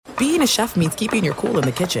being a chef means keeping your cool in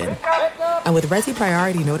the kitchen. And with Resi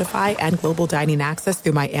Priority Notify and Global Dining Access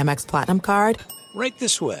through my Amex Platinum card, Right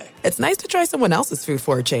this way. it's nice to try someone else's food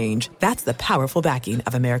for a change. That's the powerful backing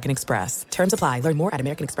of American Express. Terms apply. Learn more at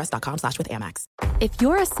americanexpress.com/withAmex. If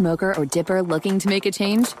you're a smoker or dipper looking to make a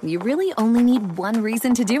change, you really only need one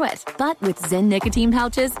reason to do it. But with Zyn nicotine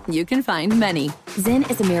pouches, you can find many.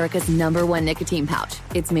 Zyn is America's #1 nicotine pouch.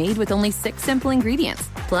 It's made with only 6 simple ingredients.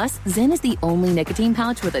 Plus, Zyn is the only nicotine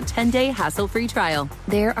pouch with a 10-day hassle-free trial.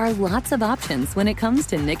 There are lots of options when it comes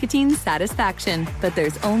to nicotine satisfaction, but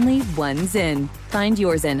there's only one Zyn. Find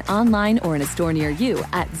your Zyn online or in a store near you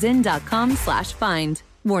at zyn.com/find.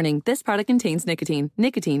 Warning, this product contains nicotine.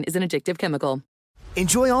 Nicotine is an addictive chemical.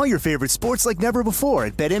 Enjoy all your favorite sports like never before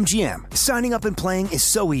at BetMGM. Signing up and playing is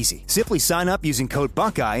so easy. Simply sign up using code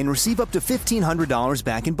Buckeye and receive up to $1,500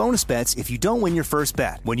 back in bonus bets if you don't win your first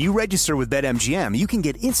bet. When you register with BetMGM, you can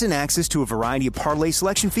get instant access to a variety of parlay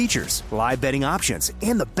selection features, live betting options,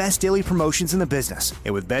 and the best daily promotions in the business.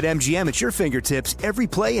 And with BetMGM at your fingertips, every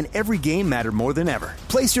play and every game matter more than ever.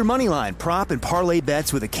 Place your moneyline, prop, and parlay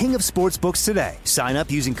bets with the king of sportsbooks today. Sign up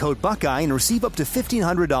using code Buckeye and receive up to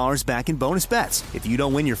 $1,500 back in bonus bets if you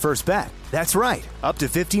don't win your first bet. That's right, up to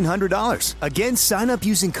 $1,500. Again, sign up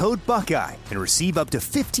using code Buckeye and receive up to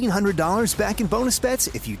 $1,500 back in bonus bets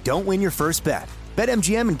if you don't win your first bet.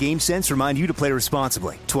 BetMGM and GameSense remind you to play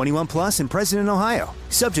responsibly. 21 plus and present in Ohio.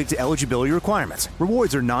 Subject to eligibility requirements.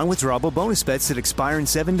 Rewards are non-withdrawable bonus bets that expire in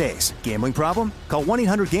 7 days. Gambling problem? Call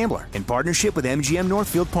 1-800-GAMBLER in partnership with MGM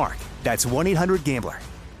Northfield Park. That's 1-800-GAMBLER.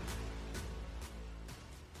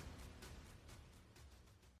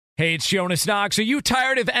 Hey, it's Jonas Knox. Are you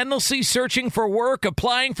tired of endlessly searching for work,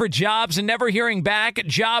 applying for jobs, and never hearing back?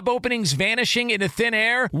 Job openings vanishing into thin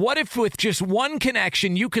air? What if with just one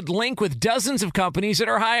connection, you could link with dozens of companies that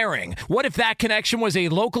are hiring? What if that connection was a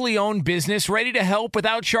locally owned business ready to help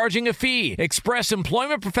without charging a fee? Express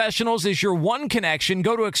Employment Professionals is your one connection.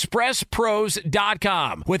 Go to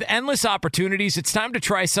expresspros.com. With endless opportunities, it's time to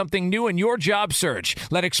try something new in your job search.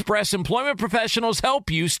 Let Express Employment Professionals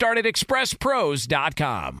help you. Start at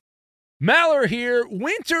expresspros.com. Maller here.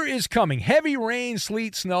 Winter is coming. Heavy rain,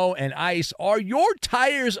 sleet, snow, and ice. Are your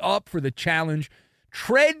tires up for the challenge?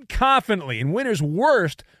 Tread confidently in winter's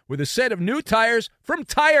worst with a set of new tires from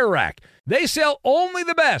Tire Rack. They sell only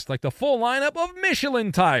the best, like the full lineup of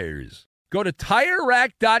Michelin tires. Go to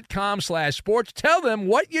TireRack.com/sports. Tell them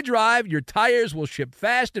what you drive. Your tires will ship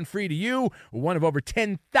fast and free to you. One of over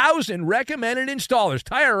 10,000 recommended installers.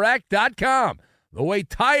 TireRack.com. The way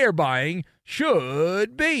tire buying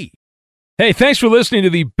should be. Hey, thanks for listening to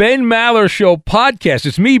the Ben Maller Show podcast.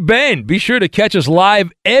 It's me, Ben. Be sure to catch us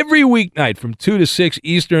live every weeknight from 2 to 6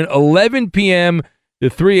 Eastern, 11 p.m. to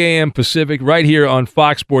 3 a.m. Pacific, right here on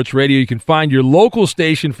Fox Sports Radio. You can find your local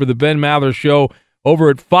station for the Ben Maller Show over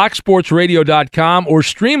at foxsportsradio.com or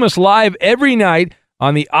stream us live every night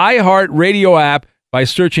on the iHeartRadio app by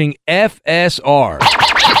searching FSR. Now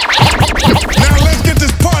let's get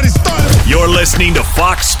this party started. You're listening to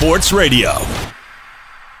Fox Sports Radio.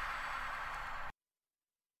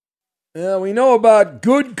 Yeah, we know about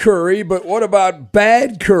good curry, but what about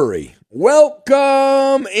bad curry?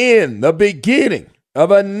 Welcome in the beginning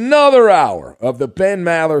of another hour of the Ben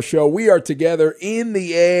Maller Show. We are together in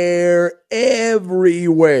the air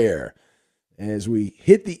everywhere as we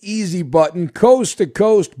hit the easy button, coast to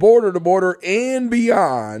coast, border to border, and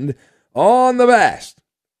beyond on the vast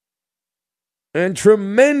and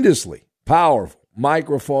tremendously powerful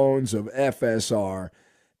microphones of FSR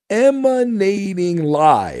emanating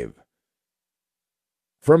live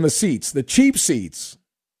from the seats, the cheap seats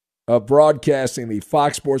of broadcasting the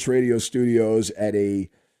Fox Sports Radio studios at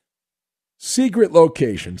a secret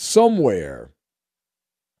location somewhere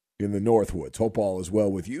in the Northwoods. Hope all is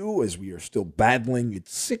well with you as we are still battling.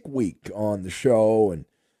 It's sick week on the show, and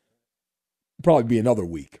probably be another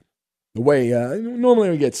week. The way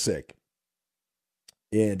normally we get sick,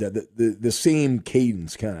 and the same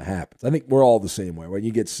cadence kind of happens. I think we're all the same way. When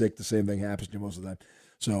you get sick, the same thing happens to you most of the time.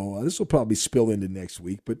 So this will probably spill into next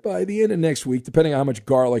week. But by the end of next week, depending on how much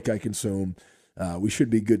garlic I consume, we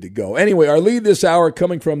should be good to go. Anyway, our lead this hour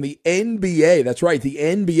coming from the NBA. That's right, the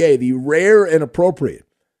NBA, the rare and appropriate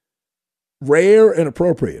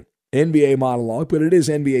NBA monologue. But it is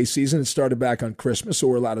NBA season. It started back on Christmas, so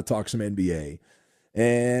we're allowed to talk some NBA.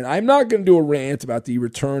 And I'm not going to do a rant about the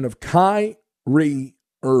return of Kyrie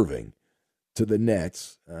Irving to the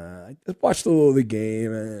Nets. I watched a little of the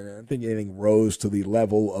game, and I don't think anything rose to the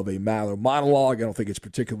level of a Maller monologue. I don't think it's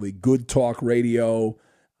particularly good talk radio.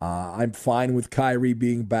 I'm fine with Kyrie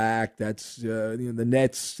being back. That's the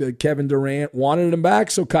Nets. Kevin Durant wanted him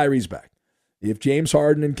back, so Kyrie's back. If James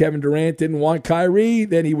Harden and Kevin Durant didn't want Kyrie,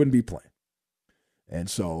 then he wouldn't be playing. And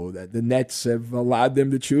so the Nets have allowed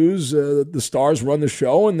them to choose. The stars run the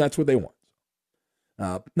show, and that's what they want.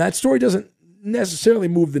 That story doesn't necessarily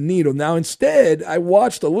move the needle. Now, instead, I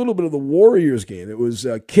watched a little bit of the Warriors game. It was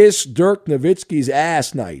Kiss Dirk Nowitzki's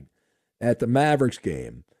ass night at the Mavericks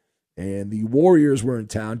game, and the Warriors were in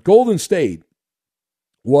town. Golden State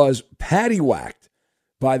was paddywhacked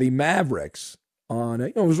by the Mavericks on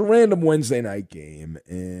it was a random Wednesday night game,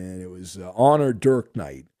 and it was Honor Dirk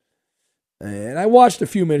night. And I watched a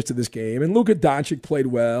few minutes of this game, and Luka Doncic played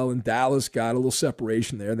well, and Dallas got a little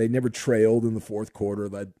separation there. They never trailed in the fourth quarter,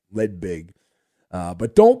 led big.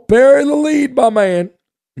 But don't bury the lead, my man.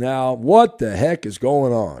 Now, what the heck is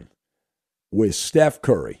going on with Steph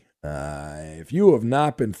Curry? If you have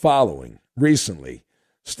not been following recently,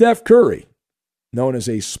 Steph Curry, known as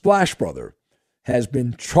a Splash Brother, has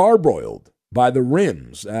been charbroiled by the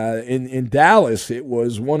rims. In Dallas, it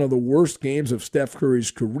was one of the worst games of Steph Curry's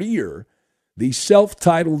career. The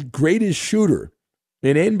self-titled greatest shooter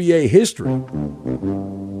in NBA history.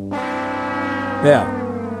 Now,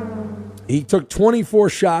 he took 24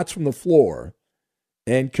 shots from the floor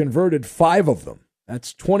and converted 5 of them.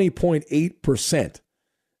 That's 20.8%.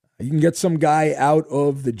 You can get some guy out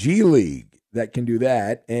of the G League that can do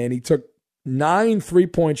that. And he took 9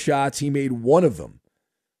 3-point shots. He made 1 of them.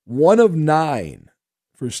 1 of 9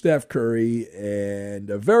 for Steph Curry, and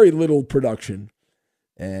a very little production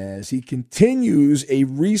as he continues a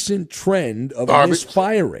recent trend of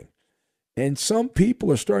misfiring. And some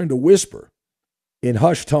people are starting to whisper in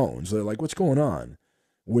hushed tones. They're like, what's going on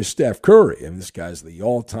with Steph Curry? And this guy's the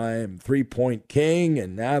all-time three-point king,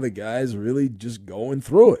 and now the guy's really just going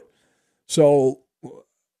through it. So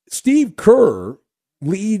Steve Kerr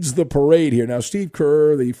leads the parade here. Now, Steve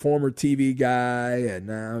Kerr, the former TV guy, and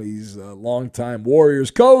now he's a longtime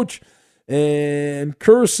Warriors coach, and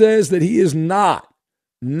Kerr says that he is not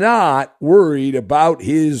worried about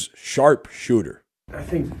his sharpshooter. I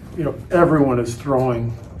think, everyone is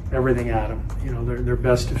throwing everything at him. Their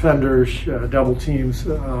best defenders, double teams.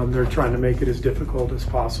 They're trying to make it as difficult as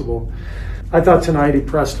possible. I thought tonight he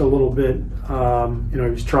pressed a little bit. He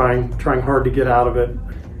was trying hard to get out of it.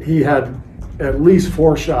 He had at least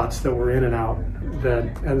 4 shots that were in and out,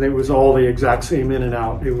 and it was all the exact same in and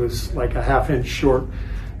out. It was like a half-inch short.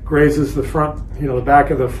 Grazes the front, the back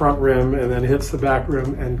of the front rim, and then hits the back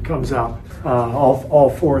rim and comes out. All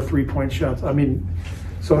 4 3-point shots. I mean,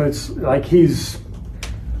 so it's like he's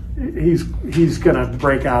gonna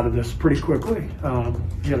break out of this pretty quickly.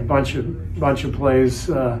 He had a bunch of plays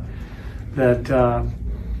that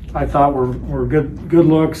I thought were good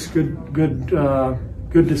looks,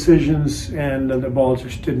 good decisions, and the ball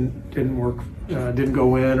just didn't work, didn't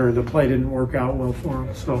go in, or the play didn't work out well for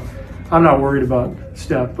him. So I'm not worried about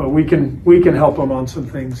Steph, but we can help him on some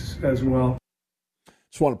things as well.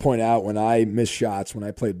 Just want to point out, when I missed shots when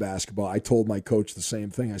I played basketball, I told my coach the same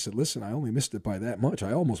thing. I said, listen, I only missed it by that much.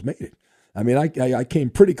 I almost made it. I mean, I came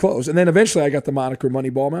pretty close. And then eventually I got the moniker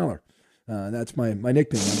Moneyball Mallard. That's my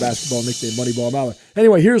nickname, my basketball nickname, Moneyball Mallard.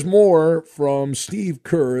 Anyway, here's more from Steve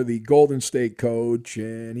Kerr, the Golden State coach,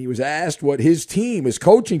 and he was asked what his team, his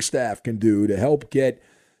coaching staff, can do to help get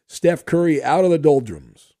Steph Curry out of the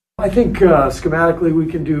doldrums. I think schematically we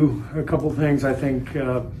can do a couple things. I think,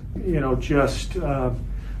 just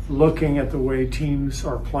looking at the way teams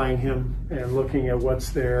are playing him and looking at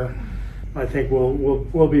what's there, I think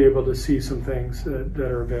we'll be able to see some things that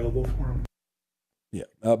are available for him.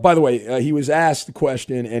 Yeah. By the way, he was asked the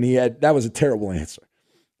question, and that was a terrible answer.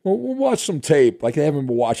 Well, we'll watch some tape. Like, I haven't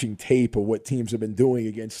been watching tape of what teams have been doing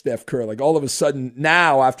against Steph Curry. Like, all of a sudden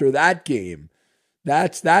now, after that game,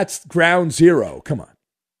 that's ground zero. Come on.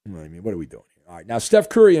 I mean, what are we doing here? All right. Now, Steph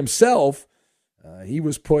Curry himself, he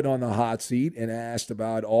was put on the hot seat and asked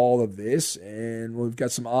about all of this, and we've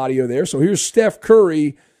got some audio there. So here's Steph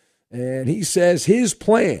Curry, and he says his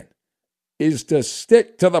plan is to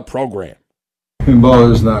stick to the program. The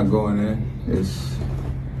ball is not going in. It's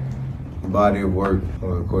a body of work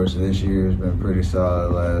over the course of this year has been pretty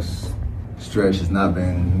solid. Last stretch has not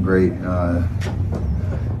been great, not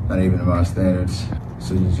even to my standards.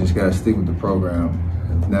 So you just got to stick with the program.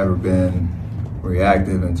 I've never been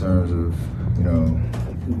reactive in terms of,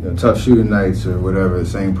 tough shooting nights or whatever, the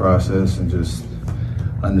same process, and just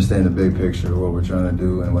understand the big picture of what we're trying to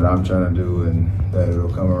do and what I'm trying to do, and that it'll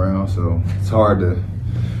come around. So it's hard to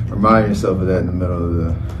remind yourself of that in the middle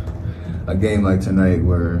of a game like tonight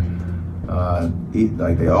where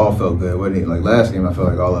they all felt good. Wasn't it? Like last game, I felt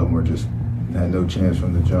like all of them had no chance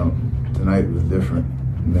from the jump. Tonight was different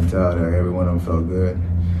mentality. Like every one of them felt good.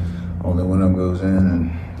 only one of them goes in,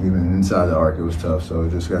 and even inside the arc it was tough. So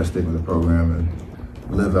just got to stick with the program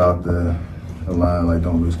and live out the line like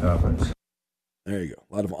don't lose confidence. There you go.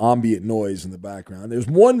 A lot of ambient noise in the background. There's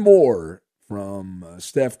one more from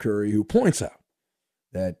Steph Curry who points out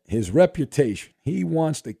that his reputation, he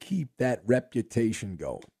wants to keep that reputation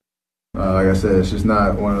going. Like I said, it's just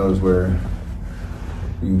not one of those where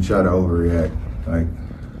you try to overreact. Like,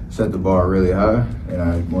 set the bar really high, and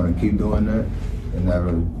I want to keep doing that and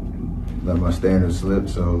never let my standards slip.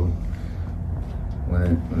 So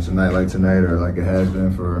when it's a night like tonight, or like it has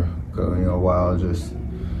been for a while, just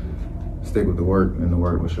stick with the work, and the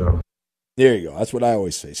work will show. There you go. That's what I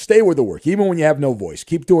always say. Stay with the work, even when you have no voice.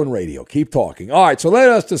 Keep doing radio. Keep talking. All right, so let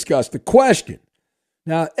us discuss the question.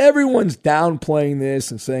 Now, everyone's downplaying this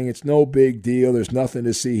and saying it's no big deal. There's nothing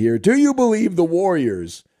to see here. Do you believe the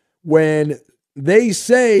Warriors when they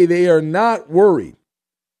say they are not worried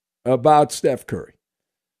about Steph Curry?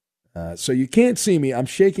 So you can't see me. I'm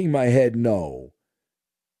shaking my head no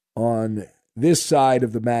on this side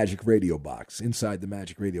of the Magic Radio box. Inside the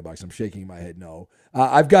Magic Radio box, I'm shaking my head no.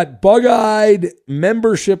 I've got Bug-Eyed,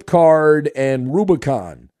 membership card, and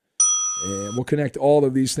Rubicon. And we'll connect all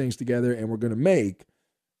of these things together, and we're going to make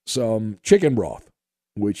some chicken broth,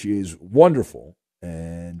 which is wonderful.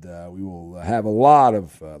 And we will have a lot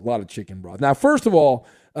of chicken broth. Now, first of all,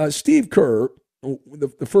 Steve Kerr,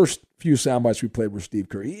 the first few sound bites we played were Steve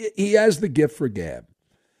Kerr. He has the gift for gab.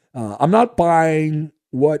 I'm not buying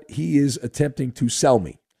what he is attempting to sell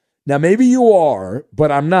me. Now, maybe you are,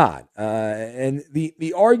 but I'm not. And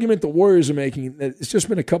the argument the Warriors are making, it's just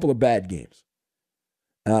been a couple of bad games.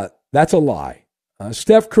 That's a lie.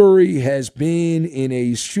 Steph Curry has been in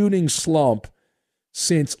a shooting slump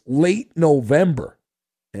since late November.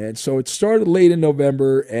 And so it started late in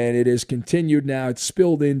November, and it has continued now. It's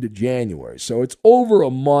spilled into January. So it's over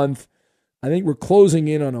a month. I think we're closing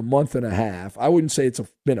in on a month and a half. I wouldn't say it's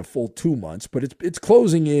been a full 2 months, but it's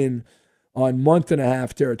closing in on month and a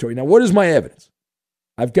half territory. Now, what is my evidence?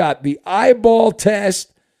 I've got the eyeball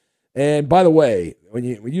test. And by the way, when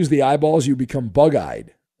you use the eyeballs, you become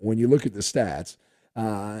bug-eyed when you look at the stats.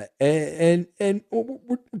 And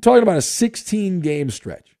we're talking about a 16-game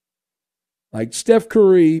stretch. Like Steph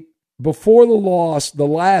Curry, before the loss, the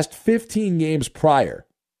last 15 games prior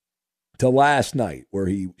to last night, where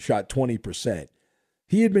he shot 20%,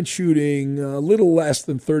 he had been shooting a little less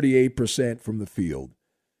than 38% from the field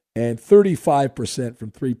and 35%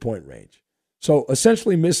 from three-point range. So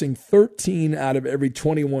essentially missing 13 out of every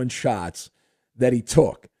 21 shots that he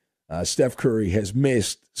took. Steph Curry has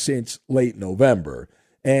missed since late November.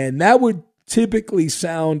 And that would typically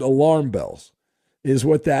sound alarm bells, is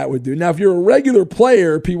what that would do. Now, if you're a regular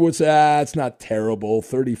player, people would say, it's not terrible,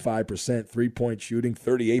 35% three-point shooting,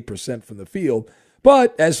 38% from the field.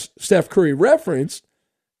 But as Steph Curry referenced,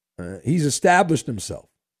 he's established himself.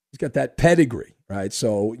 He's got that pedigree, right?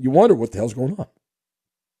 So you wonder what the hell's going on.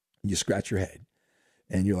 You scratch your head,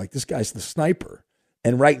 and you're like, this guy's the sniper.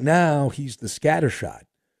 And right now, he's the scatter shot.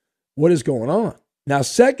 What is going on? Now,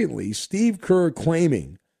 secondly, Steve Kerr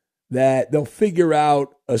claiming that they'll figure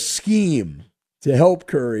out a scheme to help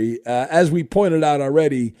Curry. As we pointed out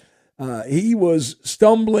already, he was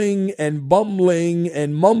stumbling and bumbling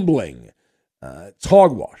and mumbling. It's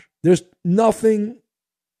hogwash. There's nothing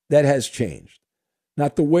that has changed.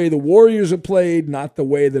 Not the way the Warriors have played, not the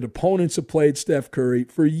way that opponents have played Steph Curry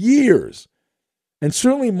for years. And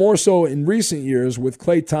certainly more so in recent years with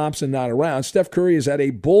Klay Thompson not around. Steph Curry has had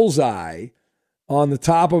a bullseye on the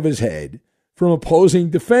top of his head from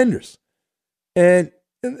opposing defenders. And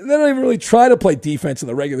they don't even really try to play defense in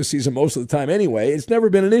the regular season most of the time anyway. It's never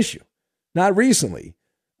been an issue. Not recently.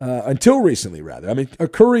 Until recently, rather. I mean,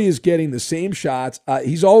 Curry is getting the same shots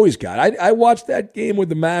he's always got. I watched that game with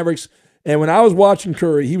the Mavericks, and when I was watching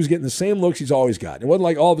Curry, he was getting the same looks he's always got. It wasn't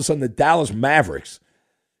like all of a sudden the Dallas Mavericks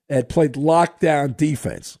had played lockdown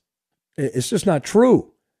defense. It's just not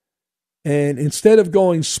true. And instead of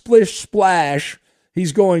going splish splash,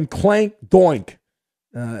 he's going clank doink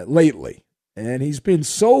lately. And he's been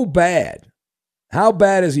so bad. How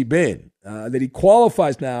bad has he been? That he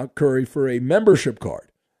qualifies now, Curry, for a membership card.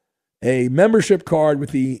 A membership card with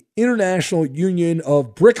the International Union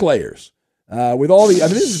of Bricklayers. With all the, I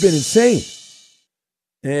mean, this has been insane.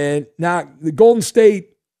 And now the Golden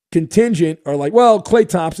State contingent are like, well, Klay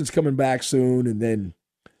Thompson's coming back soon, and then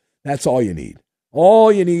that's all you need.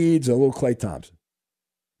 All you need is a little Klay Thompson.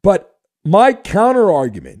 But my counter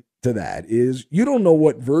argument to that is you don't know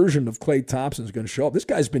what version of Klay Thompson is going to show up. This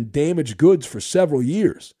guy's been damaged goods for several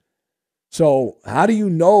years. So how do you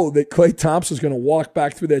know that Klay Thompson is going to walk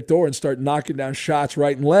back through that door and start knocking down shots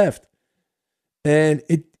right and left? And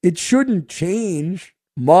it shouldn't change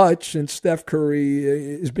much, and Steph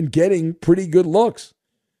Curry has been getting pretty good looks,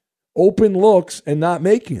 open looks, and not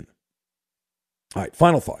making them. All right,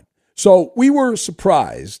 final thought. So we were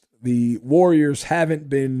surprised the Warriors haven't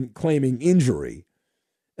been claiming injury.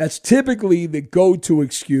 That's typically the go-to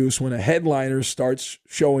excuse when a headliner starts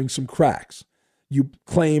showing some cracks. You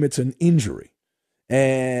claim it's an injury,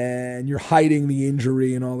 and you're hiding the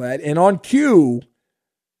injury and all that. And on cue,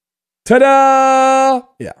 ta-da!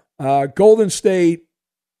 Yeah, Golden State,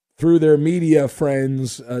 through their media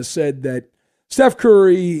friends, said that Steph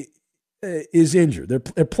Curry is injured.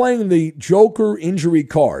 They're playing the Joker injury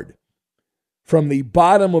card from the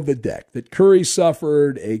bottom of the deck, that Curry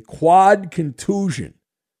suffered a quad contusion.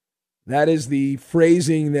 That is the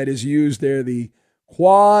phrasing that is used there, the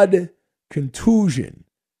quad contusion.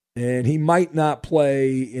 And he might not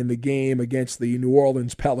play in the game against the New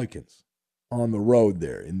Orleans Pelicans on the road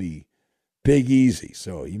there in the Big Easy.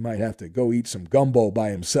 So he might have to go eat some gumbo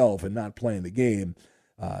by himself and not play in the game.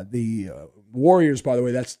 The Warriors, by the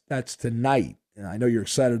way, that's tonight. And I know you're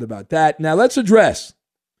excited about that. Now let's address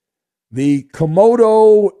the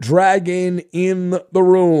Komodo dragon in the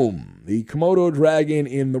room. The Komodo dragon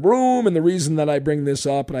in the room. And the reason that I bring this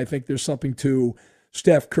up, and I think there's something to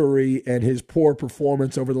Steph Curry and his poor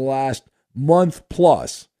performance over the last month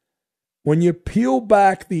plus. When you peel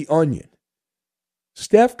back the onion,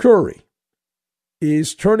 Steph Curry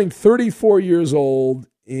is turning 34 years old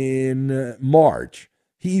in March.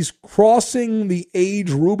 He's crossing the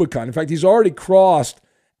age Rubicon. In fact, he's already crossed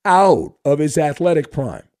out of his athletic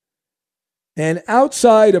prime. And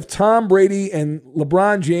outside of Tom Brady and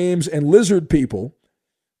LeBron James and lizard people,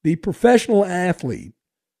 the professional athlete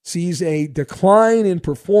sees a decline in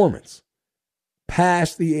performance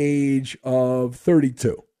past the age of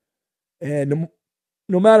 32. And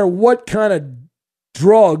no matter what kind of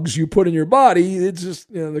drugs you put in your body, it's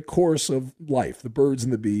just the course of life, the birds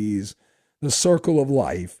and the bees, the circle of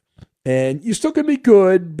life. And you still can be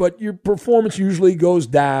good, but your performance usually goes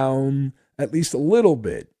down at least a little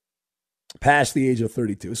bit past the age of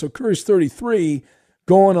 32. So Curry's 33,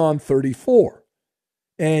 going on 34.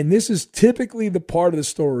 And this is typically the part of the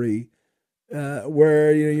story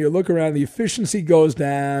where you look around, the efficiency goes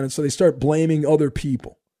down, and so they start blaming other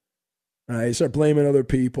people. They start blaming other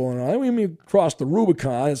people, and I mean, you cross the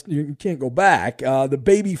Rubicon, you can't go back. The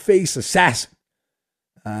babyface assassin.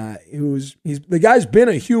 The guy's been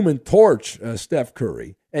a human torch, Steph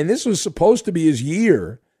Curry, and this was supposed to be his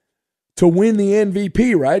year to win the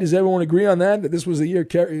MVP, right? Does everyone agree on that? That this was the year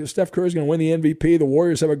Steph Curry's going to win the MVP? The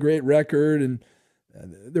Warriors have a great record, and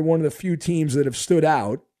they're one of the few teams that have stood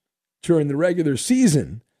out during the regular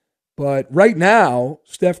season. But right now,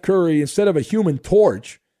 Steph Curry, instead of a human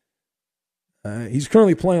torch, he's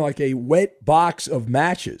currently playing like a wet box of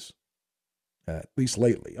matches, at least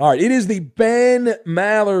lately. All right, it is the Ben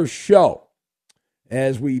Maller Show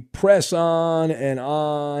as we press on and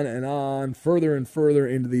on and on, further and further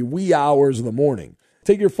into the wee hours of the morning.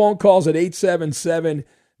 Take your phone calls at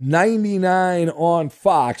 877-99 on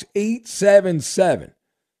Fox,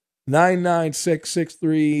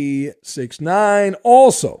 877-996-6369.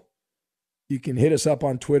 Also, you can hit us up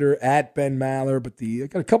on Twitter at Ben Maller, but I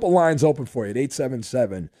got a couple lines open for you at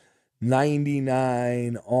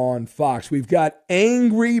 877-99 on Fox. We've got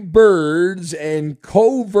Angry Birds and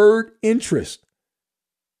Covert Interest.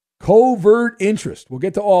 Covert Interest. We'll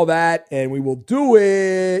get to all that, and we will do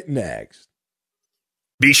it next.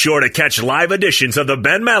 Be sure to catch live editions of the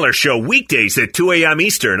Ben Maller Show weekdays at 2 a.m.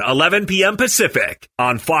 Eastern, 11 p.m. Pacific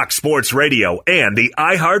on Fox Sports Radio and the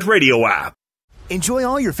iHeartRadio app. Enjoy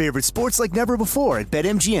all your favorite sports like never before at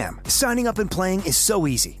BetMGM. Signing up and playing is so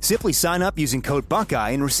easy. Simply sign up using code Buckeye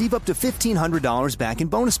and receive up to $1,500 back in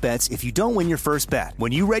bonus bets if you don't win your first bet.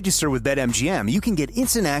 When you register with BetMGM, you can get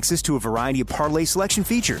instant access to a variety of parlay selection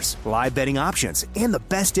features, live betting options, and the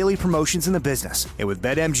best daily promotions in the business. And with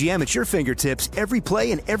BetMGM at your fingertips, every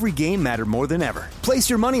play and every game matter more than ever. Place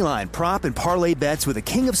your moneyline, prop, and parlay bets with the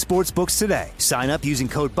king of sportsbooks today. Sign up using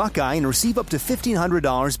code Buckeye and receive up to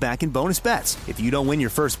 $1,500 back in bonus bets if you don't win your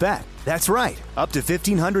first bet. That's right, up to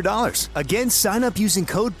 $1,500. Again, sign up using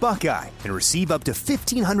code Buckeye and receive up to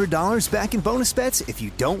 $1,500 back in bonus bets if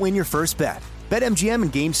you don't win your first bet. BetMGM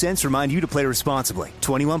and GameSense remind you to play responsibly.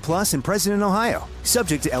 21 plus and present in Ohio.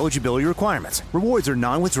 Subject to eligibility requirements. Rewards are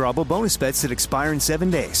non-withdrawable bonus bets that expire in 7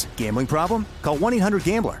 days. Gambling problem? Call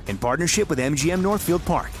 1-800-GAMBLER in partnership with MGM Northfield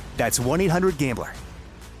Park. That's 1-800-GAMBLER.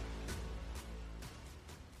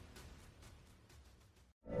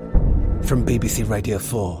 From BBC Radio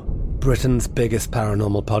 4, Britain's biggest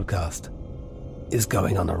paranormal podcast is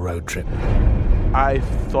going on a road trip. I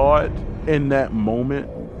thought in that moment,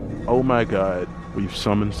 oh my God, we've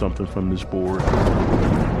summoned something from this board.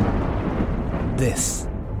 This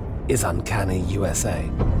is Uncanny USA.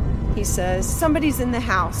 He says, somebody's in the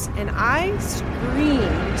house, and I screamed.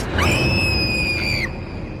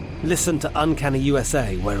 Listen to Uncanny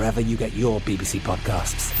USA wherever you get your BBC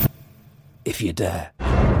podcasts, if you dare.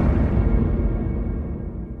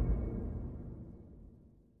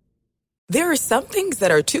 There are some things that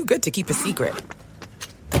are too good to keep a secret.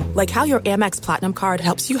 Like how your Amex Platinum card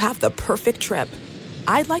helps you have the perfect trip.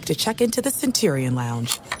 I'd like to check into the Centurion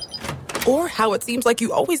Lounge. Or how it seems like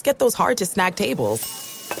you always get those hard-to-snag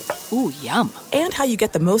tables. Ooh, yum. And how you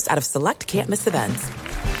get the most out of select can't-miss events.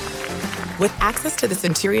 With access to the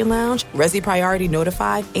Centurion Lounge, Resi Priority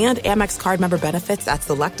Notified, and Amex card member benefits at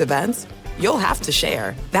select events, you'll have to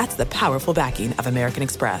share. That's the powerful backing of American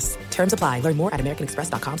Express. Terms apply. Learn more at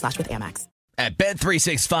americanexpress.com/withAmex. At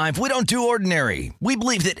Bet365, we don't do ordinary. We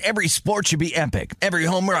believe that every sport should be epic. Every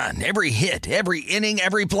home run, every hit, every inning,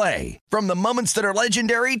 every play. From the moments that are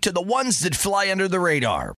legendary to the ones that fly under the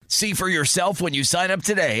radar. See for yourself when you sign up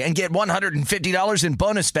today and get $150 in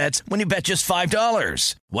bonus bets when you bet just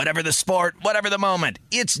 $5. Whatever the sport, whatever the moment,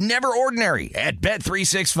 it's never ordinary at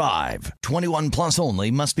Bet365. 21 plus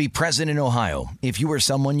only. Must be present in Ohio. If you or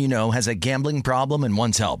someone you know has a gambling problem and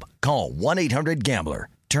wants help, call 1-800-GAMBLER.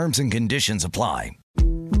 Terms and conditions apply.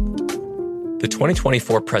 The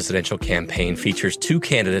 2024 presidential campaign features two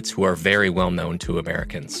candidates who are very well known to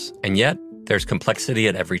Americans. And yet, there's complexity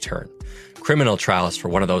at every turn. Criminal trials for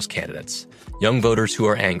one of those candidates. Young voters who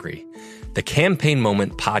are angry. The Campaign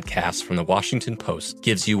Moment podcast from the Washington Post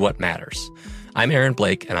gives you what matters. I'm Aaron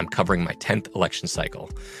Blake, and I'm covering my 10th election cycle.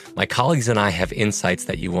 My colleagues and I have insights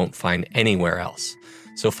that you won't find anywhere else.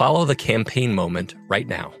 So follow The Campaign Moment right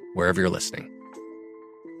now, wherever you're listening.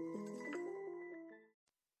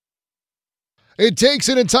 It takes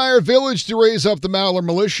an entire village to raise up the Maller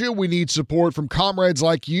Militia. We need support from comrades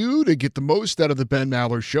like you to get the most out of the Ben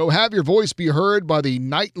Maller Show. Have your voice be heard by the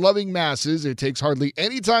night-loving masses. It takes hardly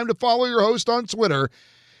any time to follow your host on Twitter.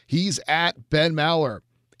 He's at Ben Maller.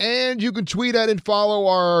 And you can tweet at and follow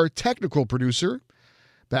our technical producer.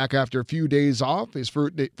 Back after a few days off. His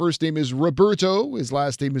first name is Roberto. His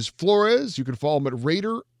last name is Flores. You can follow him at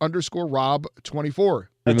Raider_Rob24.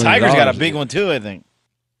 The Tiger's got a big one too, I think.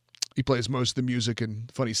 He plays most of the music and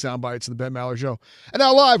funny sound bites in the Ben Maller Show. And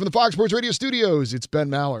now live from the Fox Sports Radio studios, it's Ben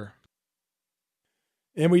Maller.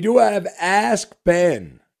 And we do have Ask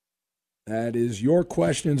Ben. That is your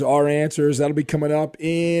questions, our answers. That'll be coming up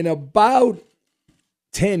in about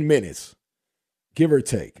 10 minutes, give or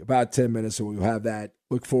take. About 10 minutes, so we'll have that.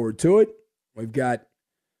 Look forward to it. We've got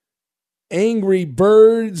Angry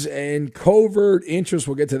Birds and Covert Interest.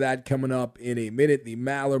 We'll get to that coming up in a minute. The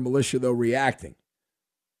Maller Militia, though, reacting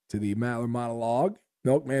to the Maller monologue.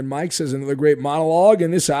 Milkman Mike says another great monologue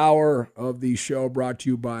in this hour of the show brought to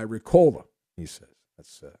you by Ricola, he says.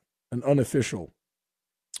 That's an unofficial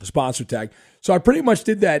sponsor tag. So I pretty much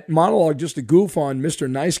did that monologue just to goof on Mr.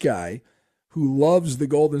 Nice Guy, who loves the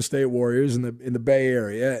Golden State Warriors in the Bay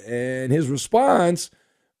Area, and his response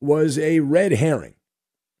was a red herring.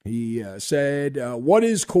 He said, what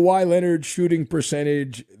is Kawhi Leonard's shooting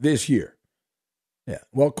percentage this year? Yeah,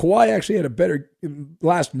 well, Kawhi actually had a better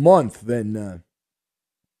last month than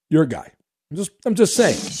your guy. I'm just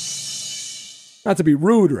saying. Not to be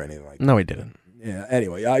rude or anything like that. No, he didn't. Yeah,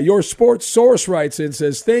 anyway, your sports source writes in,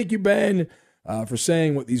 says, thank you, Ben, for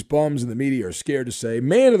saying what these bums in the media are scared to say.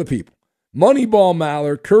 Man of the people. Moneyball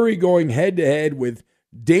Maller, Curry going head-to-head with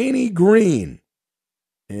Danny Green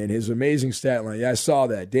and his amazing stat line. Yeah, I saw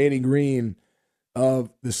that. Danny Green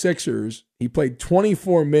of the Sixers, he played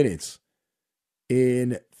 24 minutes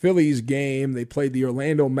in Philly's game. They played the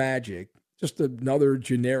Orlando Magic, just another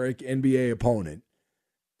generic NBA opponent.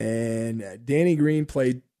 And Danny Green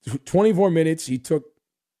played 24 minutes. He took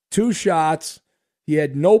 2 shots. He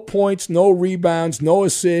had no points, no rebounds, no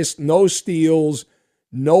assists, no steals,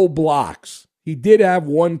 no blocks. He did have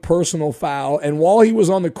 1 personal foul. And while he was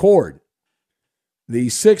on the court, the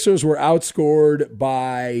Sixers were outscored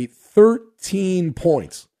by 13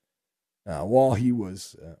 points. While he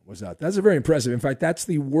was out. That's very impressive. In fact, that's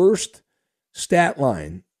the worst stat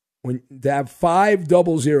line when to have 5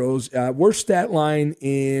 double zeros. Worst stat line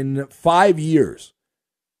in 5 years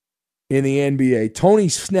in the NBA. Tony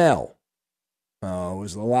Snell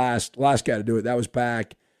was the last guy to do it. That was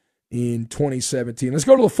back in 2017. Let's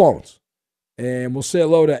go to the phones, and we'll say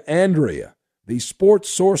hello to Andrea, the sports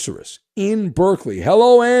sorceress in Berkeley.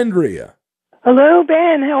 Hello, Andrea. Hello,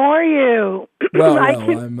 Ben. How are you? Well,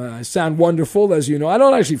 I sound wonderful, as you know. I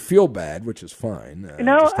don't actually feel bad, which is fine.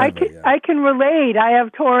 I can relate. I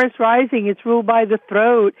have Taurus rising. It's ruled by the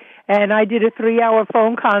throat, and I did a 3-hour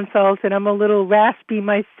phone consult, and I'm a little raspy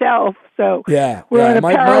myself. So we're in a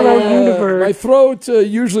parallel universe. My throat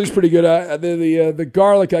usually is pretty good. The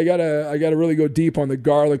garlic, I gotta really go deep on the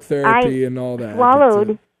garlic therapy and all that.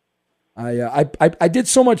 Swallowed. I did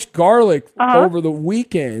so much garlic over the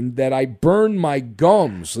weekend that I burned my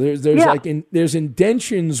gums. There's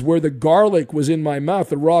indentions where the garlic was in my mouth,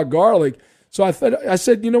 the raw garlic. So I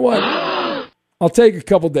said, you know what? I'll take a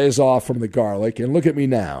couple days off from the garlic, and look at me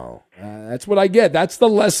now. That's what I get. That's the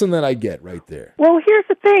lesson that I get right there. Well, here's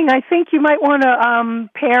the thing. I think you might want to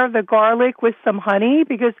pair the garlic with some honey,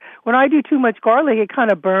 because when I do too much garlic, it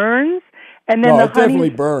kind of burns. And then it definitely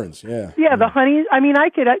burns, yeah. Yeah, the honey, I mean, I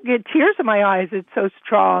could get tears in my eyes. It's so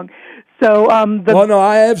strong. So, no,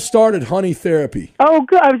 I have started honey therapy. Oh,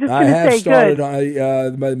 good. I was just going to say, I have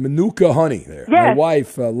started my Manuka honey there. Yes. My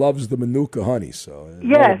wife loves the Manuka honey, so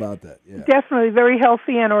all about that. Yeah. Definitely very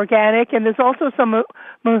healthy and organic. And there's also some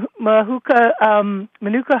Manuka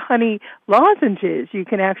honey lozenges you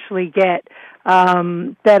can actually get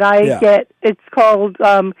that I get. It's called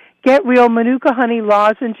Get Real Manuka honey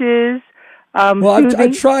lozenges.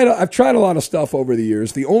 I've tried a lot of stuff over the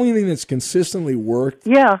years. The only thing that's consistently worked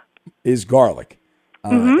is garlic.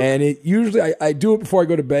 And it usually, I do it before I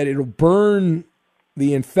go to bed. It'll burn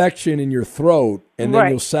the infection in your throat, and then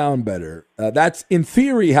you'll sound better. That's, in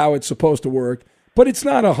theory, how it's supposed to work, but it's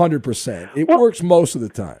not 100%. It works most of the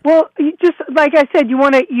time. Well, just like I said, you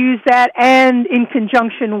want to use that and in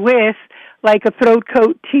conjunction with like a throat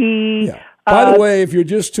coat tea. Yeah. By the way, if you're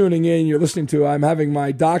just tuning in, you're listening to, I'm having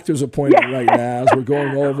my doctor's appointment right now as we're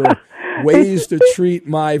going over ways to treat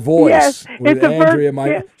my voice with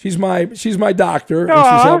Andrea. She's my doctor, and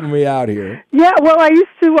she's helping me out here. Yeah, well, I used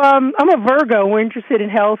to, I'm a Virgo. We're interested in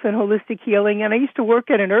health and holistic healing, and I used to work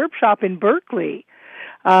at an herb shop in Berkeley.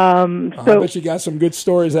 I bet you got some good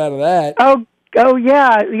stories out of that. Oh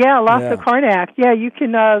yeah, lots of Karnak. Yeah, you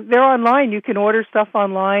can. They're online. You can order stuff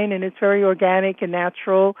online, and it's very organic and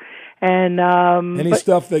natural. And any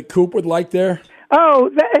stuff that Coop would like there? Oh,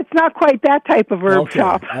 it's not quite that type of herb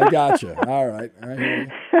shop. I gotcha. All right, I hear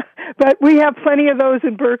you. But we have plenty of those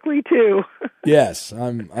in Berkeley too. Yes,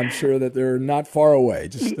 I'm sure that they're not far away.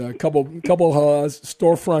 Just a couple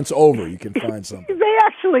storefronts over, you can find something. They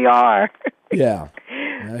actually are. Yeah.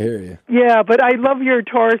 I hear you. Yeah, but I love your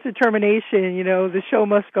Taurus determination. You know, the show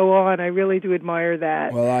must go on. I really do admire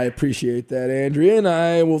that. Well, I appreciate that, Andrea, and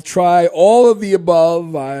I will try all of the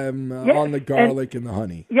above. I'm on the garlic and the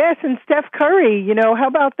honey. Yes, and Steph Curry, you know, how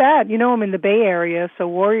about that? You know, I'm in the Bay Area, so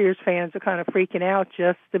Warriors fans are kind of freaking out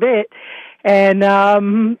just a bit. And,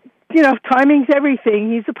 you know, timing's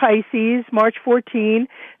everything. He's a Pisces, March 14,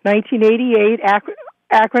 1988,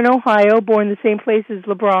 Akron, Ohio, born the same place as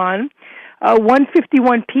LeBron.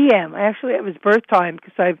 1:51 p.m. Actually, it was birth time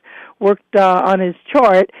because I've worked on his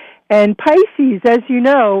chart. And Pisces, as you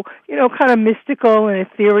know, kind of mystical and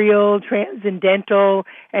ethereal, transcendental.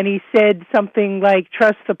 And he said something like,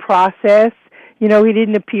 trust the process. You know, he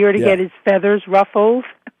didn't appear to get his feathers ruffled.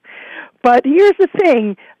 But here's the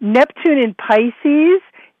thing. Neptune in Pisces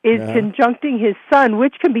is conjuncting his sun,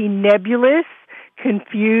 which can be nebulous,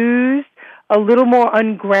 confused, a little more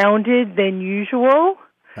ungrounded than usual.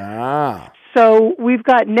 So we've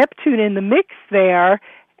got Neptune in the mix there,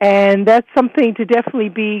 and that's something to definitely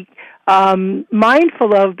be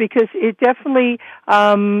mindful of, because it definitely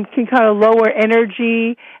can kind of lower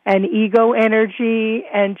energy and ego energy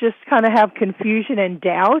and just kind of have confusion and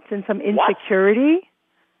doubt and some insecurity.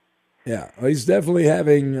 Yeah, well, he's definitely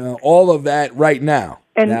having all of that right now.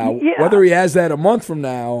 And now, whether he has that a month from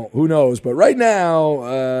now, who knows? But right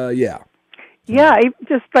now, Yeah,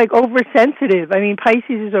 just like oversensitive. I mean,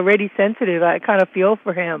 Pisces is already sensitive. I kind of feel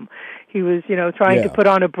for him. He was, trying to put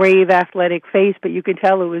on a brave, athletic face, but you could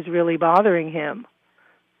tell it was really bothering him.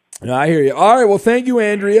 I hear you. All right, well, thank you,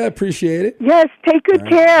 Andrea. I appreciate it. Yes, take good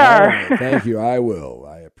care. Right, thank you. I will.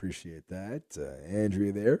 I appreciate that.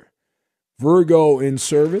 Andrea there. Virgo in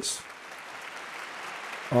service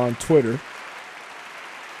on Twitter.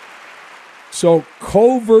 So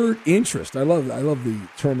covert interest, I love the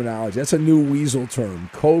terminology. That's a new weasel term,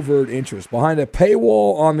 covert interest. Behind a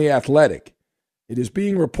paywall on The Athletic, it is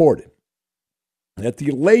being reported that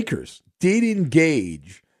the Lakers did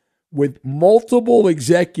engage with multiple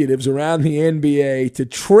executives around the NBA to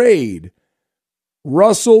trade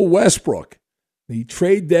Russell Westbrook. The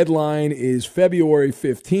trade deadline is February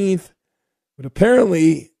 15th, but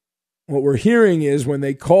apparently what we're hearing is when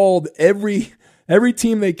they called every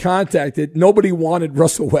team they contacted, nobody wanted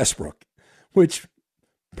Russell Westbrook, which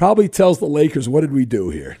probably tells the Lakers, what did we do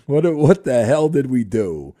here? What the hell did we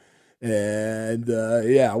do? And,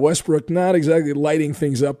 Westbrook not exactly lighting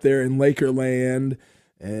things up there in Lakerland.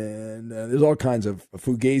 And there's all kinds of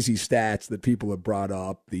Fugazi stats that people have brought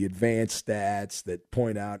up, the advanced stats that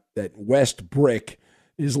point out that West Brick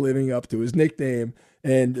is living up to his nickname.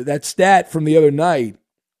 And that stat from the other night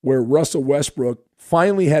where Russell Westbrook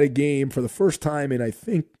finally had a game for the first time in, I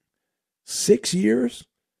think, 6 years,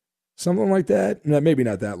 something like that. No, maybe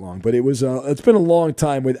not that long, but it's been a long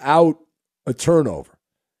time without a turnover.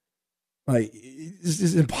 Like,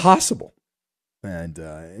 it's impossible.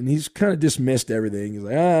 And he's kind of dismissed everything. He's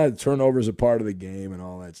like, turnovers are part of the game and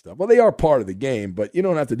all that stuff. Well, they are part of the game, but you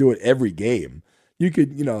don't have to do it every game. You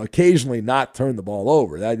could, occasionally not turn the ball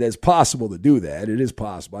over. That's possible to do that. It is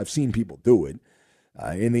possible. I've seen people do it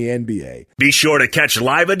in the NBA. Be sure to catch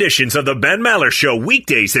live editions of the Ben Maller Show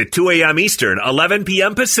weekdays at 2 a.m. Eastern, 11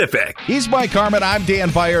 p.m. Pacific. He's Mike Harmon. I'm Dan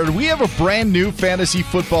Byard. We have a brand new fantasy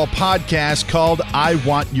football podcast called I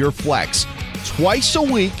Want Your Flex. Twice a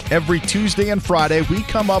week, every Tuesday and Friday, we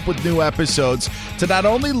come up with new episodes to not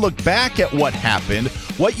only look back at what happened,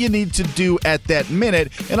 what you need to do at that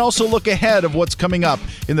minute, and also look ahead of what's coming up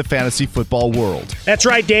in the fantasy football world. That's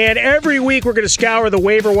right, Dan. Every week we're going to scour the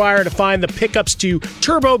waiver wire to find the pickups to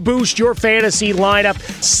turbo boost your fantasy lineup,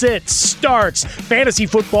 sits, starts, fantasy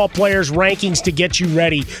football players' rankings to get you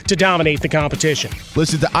ready to dominate the competition.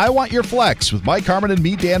 Listen to I Want Your Flex with Mike Harmon and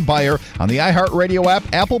me, Dan Byer, on the iHeartRadio app,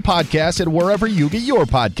 Apple Podcasts, and wherever you get your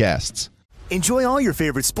podcasts. Enjoy all your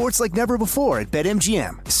favorite sports like never before at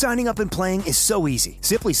BetMGM. Signing up and playing is so easy.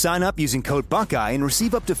 Simply sign up using code Buckeye and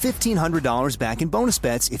receive up to $1,500 back in bonus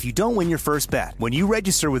bets if you don't win your first bet. When you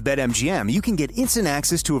register with BetMGM, you can get instant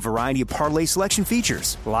access to a variety of parlay selection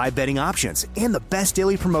features, live betting options, and the best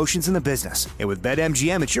daily promotions in the business. And with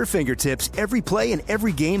BetMGM at your fingertips, every play and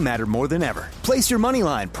every game matter more than ever. Place your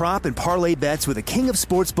moneyline, prop, and parlay bets with the king of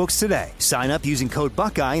sportsbooks today. Sign up using code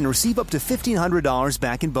Buckeye and receive up to $1,500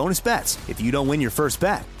 back in bonus bets if you don't win your first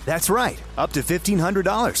bet. That's right, up to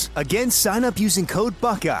 $1,500. Again, sign up using code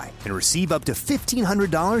Buckeye and receive up to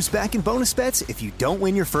 $1,500 back in bonus bets if you don't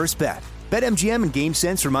win your first bet. BetMGM and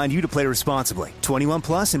GameSense remind you to play responsibly. 21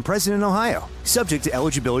 plus and present in Ohio. Subject to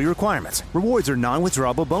eligibility requirements. Rewards are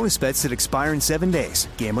non-withdrawable bonus bets that expire in 7 days.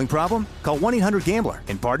 Gambling problem? Call 1-800-GAMBLER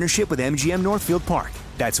in partnership with MGM Northfield Park.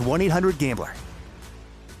 That's 1-800-GAMBLER.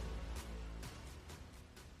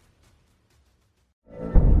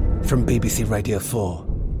 From BBC Radio 4,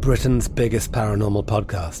 Britain's biggest paranormal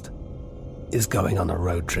podcast is going on a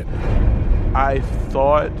road trip. I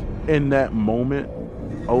thought in that moment,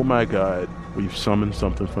 oh my God, we've summoned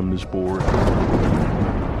something from this board.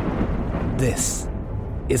 This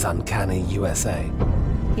is Uncanny USA.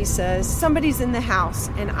 He says, somebody's in the house,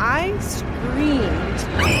 and I screamed.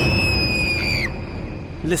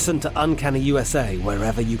 Listen to Uncanny USA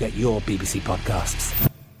wherever you get your BBC podcasts,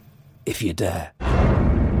 if you dare.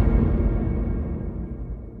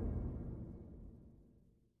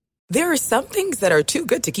 There are some things that are too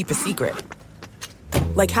good to keep a secret.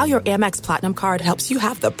 Like how your Amex Platinum card helps you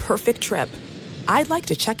have the perfect trip. I'd like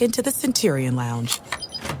to check into the Centurion Lounge.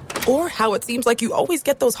 Or how it seems like you always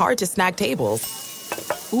get those hard-to-snag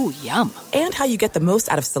tables. Ooh, yum. And how you get the most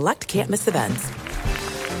out of select can't-miss events.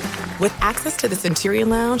 With access to the Centurion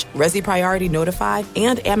Lounge, Resi Priority Notified,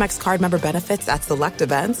 and Amex card member benefits at select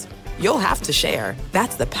events, you'll have to share.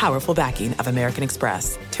 That's the powerful backing of American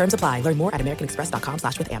Express. Terms apply. Learn more at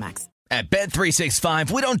americanexpress.com/withAmex. At Bet365,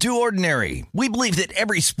 we don't do ordinary. We believe that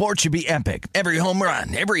every sport should be epic. Every home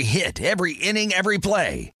run, every hit, every inning, every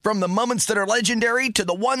play. From the moments that are legendary to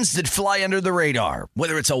the ones that fly under the radar.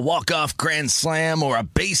 Whether it's a walk-off grand slam or a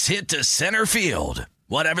base hit to center field.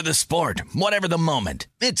 Whatever the sport, whatever the moment.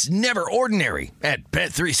 It's never ordinary at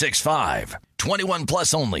Bet365. 21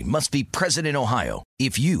 plus only. Must be present in Ohio.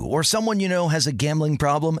 If you or someone you know has a gambling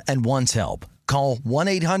problem and wants help, call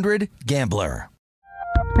 1-800-GAMBLER.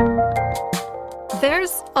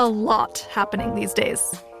 There's a lot happening these days,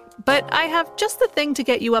 but I have just the thing to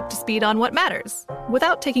get you up to speed on what matters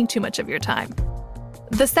without taking too much of your time.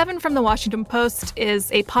 The 7 from the Washington Post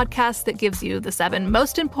is a podcast that gives you the 7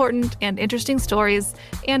 most important and interesting stories,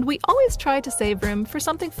 and we always try to save room for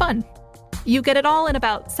something fun. You get it all in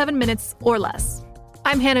about 7 minutes or less.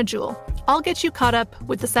 I'm Hannah Jewell. I'll get you caught up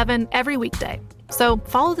with the 7 every weekday. So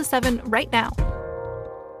follow the 7 right now.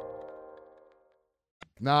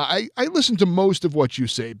 Now, I listen to most of what you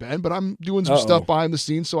say, Ben, but I'm doing some stuff behind the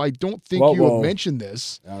scenes, so I don't think you have mentioned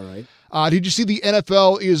this. All right. Did you see the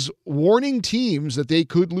NFL is warning teams that they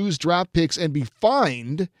could lose draft picks and be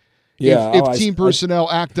fined if team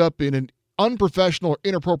personnel act up in an unprofessional or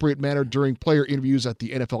inappropriate manner during player interviews at the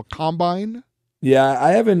NFL Combine. Yeah,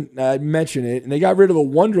 I haven't mentioned it, and they got rid of the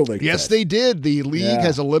Wonderlic Yes, test. they did. The league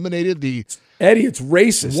has eliminated the Eddie, it's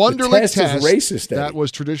racist. Wonderlic the test is racist, Eddie. that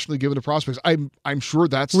was traditionally given to prospects. I'm sure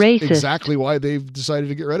that's Racist. exactly why they've decided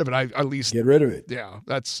to get rid of it. At least get rid of it. Yeah,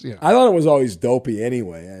 that's I thought it was always dopey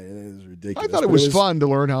anyway. It was ridiculous. I thought it was fun to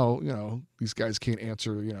learn how these guys can't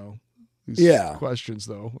answer these questions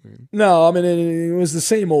though. No, I mean it was the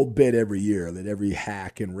same old bit every year that every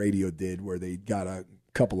hack in radio did, where they got a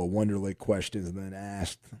couple of Wonderlic questions and then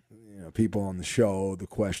asked people on the show the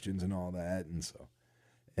questions and all that, and so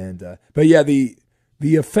but yeah, the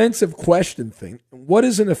offensive question thing. What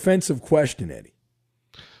is an offensive question, Eddie?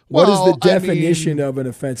 What is the definition of an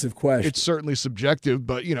offensive question? It's certainly subjective,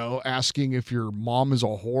 but asking if your mom is a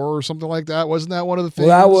whore or something like that, wasn't that one of the things?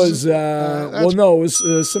 Well, that was no, it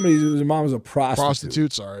was somebody whose mom was a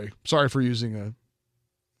prostitute. Sorry for using a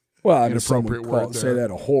inappropriate word. Say that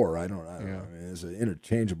a whore. I don't know. I mean, it's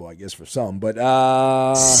interchangeable, I guess, for some. But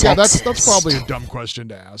that's probably a dumb question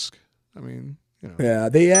to ask. I mean, yeah,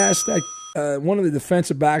 they asked one of the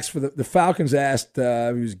defensive backs for the Falcons asked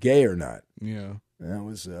if he was gay or not. Yeah. That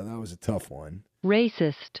was a tough one.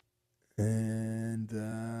 Racist. And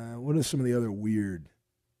what are some of the other weird?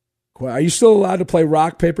 Are you still allowed to play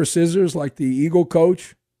rock paper scissors like the Eagle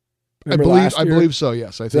coach? I believe so.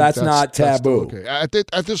 Yes, I think that's not taboo. Okay. At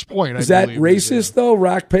this point, is that racist though?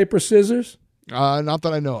 Rock paper scissors? Not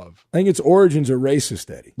that I know of. I think its origins are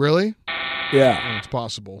racist, Eddie. Really? Yeah, it's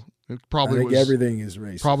possible. It probably I think everything is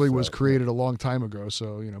racist. Probably was created a long time ago.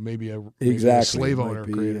 So maybe a slave owner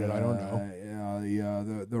created it. I don't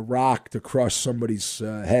know. The rock to crush somebody's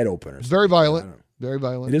head open. Or very violent. Very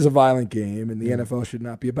violent. It is a violent game, and the NFL should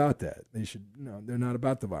not be about that. They should. No, they're not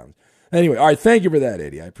about the violence. Anyway, all right. Thank you for that,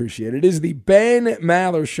 Eddie. I appreciate it. It is the Ben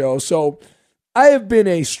Maller Show. So I have been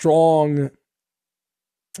a strong.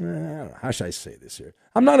 I don't know, how should I say this here?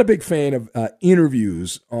 I'm not a big fan of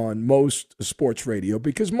interviews on most sports radio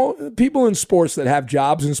because people in sports that have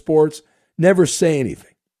jobs in sports never say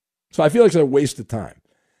anything. So I feel like it's a waste of time.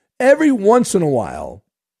 Every once in a while,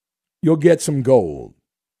 you'll get some gold.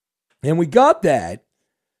 And we got that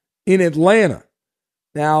in Atlanta.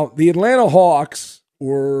 Now, the Atlanta Hawks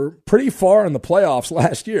were pretty far in the playoffs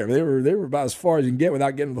last year. They were about as far as you can get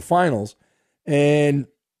without getting to the finals. And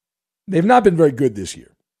they've not been very good this year.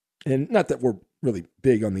 And not that we're really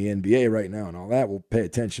big on the NBA right now and all that. We'll pay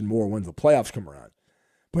attention more when the playoffs come around.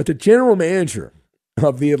 But the general manager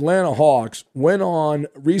of the Atlanta Hawks went on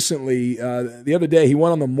recently, the other day, he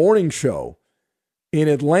went on the morning show in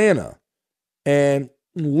Atlanta and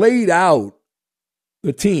laid out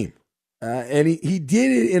the team. And he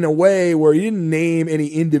did it in a way where he didn't name any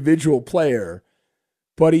individual player,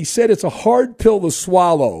 but he said it's a hard pill to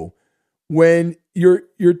swallow when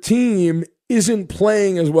your team isn't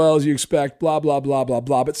playing as well as you expect, blah, blah, blah, blah,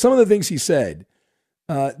 blah. But some of the things he said,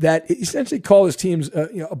 that essentially called his teams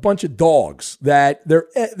a bunch of dogs, that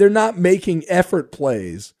they're not making effort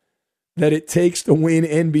plays that it takes to win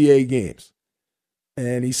NBA games.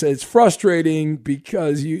 And he said it's frustrating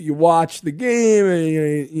because you watch the game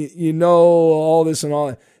and you know all this and all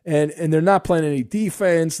that, and they're not playing any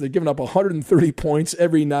defense. They're giving up 130 points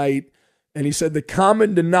every night. And he said the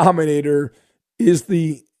common denominator is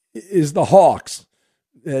the Hawks.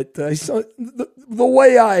 So the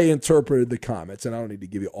way I interpreted the comments, and I don't need to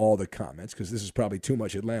give you all the comments because this is probably too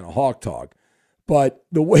much Atlanta Hawk talk, but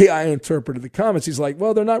the way I interpreted the comments, he's like,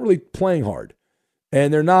 well, they're not really playing hard,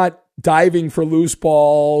 and they're not diving for loose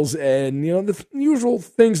balls, and the usual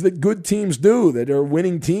things that good teams do that are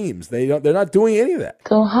winning teams. They're not doing any of that.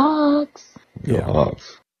 Go Hawks! Go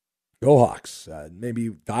Hawks! Go Hawks. Maybe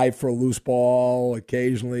dive for a loose ball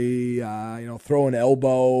occasionally, throw an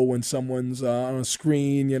elbow when someone's on a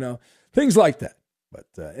screen, things like that. But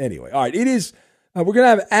anyway, all right, it is, we're going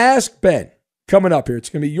to have Ask Ben coming up here. It's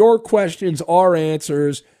going to be your questions, our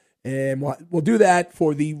answers, and we'll do that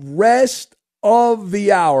for the rest of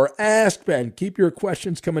the hour. Ask Ben. Keep your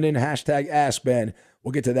questions coming in, hashtag Ask Ben.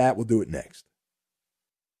 We'll get to that. We'll do it next.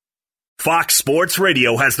 Fox Sports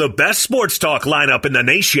Radio has the best sports talk lineup in the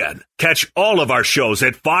nation. Catch all of our shows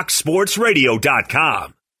at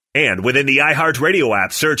foxsportsradio.com. And within the iHeartRadio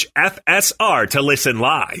app, search FSR to listen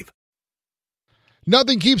live.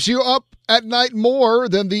 Nothing keeps you up at night more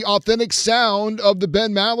than the authentic sound of the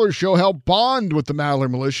Ben Maller Show. Help bond with the Maller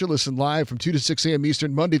Militia. Listen live from 2 to 6 a.m.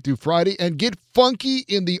 Eastern, Monday through Friday, and get funky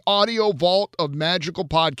in the audio vault of magical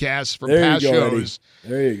podcasts from past shows.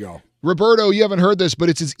 Eddie. There you go. Roberto, you haven't heard this, but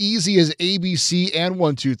it's as easy as ABC and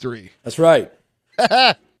 1, 2, 3. That's right.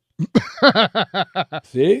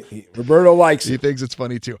 See? Roberto likes it. He thinks it's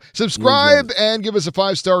funny, too. Subscribe and give us a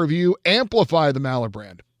 5-star review. Amplify the Maller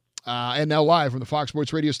brand. And now live from the Fox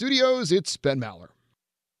Sports Radio studios, it's Ben Maller.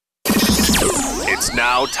 It's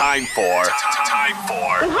now time for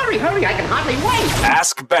Well, hurry, I can hardly wait.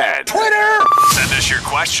 Ask Ben. Twitter! Send us your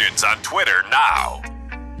questions on Twitter now.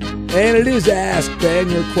 And it is Ask Ben.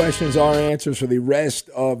 Your questions are answers for the rest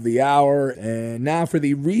of the hour. And now for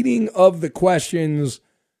the reading of the questions,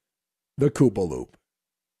 the Koopa Loop.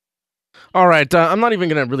 All right, I'm not even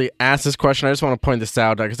going to really ask this question. I just want to point this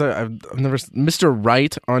out because I've never. Mr.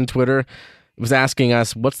 Wright on Twitter was asking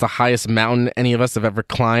us, "What's the highest mountain any of us have ever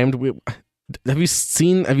climbed?" Have you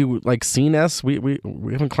seen us? We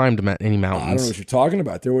haven't climbed any mountains. I don't know what you're talking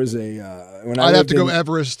about. There was a I'd have to go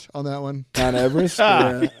Everest on that one. Mount Everest,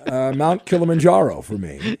 Mount Kilimanjaro for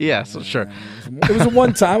me. Yes, sure. It was a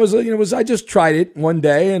one time. I just tried it one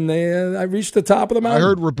day, and I reached the top of the mountain. I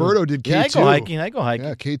heard Roberto did K2. Yeah, I go hiking.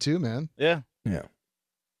 Yeah, K2, man. Yeah.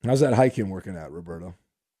 How's that hiking working out, Roberto?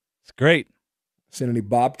 It's great. Seen any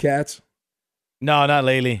bobcats? No, not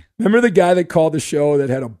lately. Remember the guy that called the show that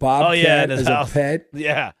had a bobcat as a pet?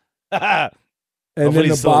 Yeah. And then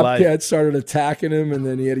the bobcat started attacking him, and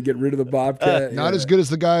then he had to get rid of the bobcat. Not as good as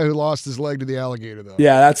the guy who lost his leg to the alligator, though.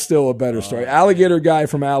 Yeah, that's still a better story. Alligator guy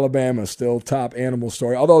from Alabama, still top animal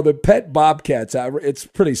story. Although the pet bobcats, it's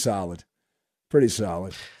pretty solid. Pretty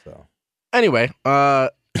solid. So anyway,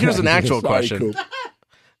 here's an actual question.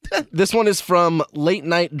 This one is from Late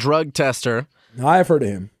Night Drug Tester. I've heard of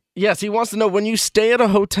him. Yes, he wants to know, when you stay at a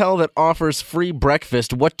hotel that offers free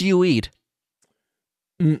breakfast, what do you eat?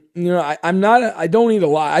 I don't eat a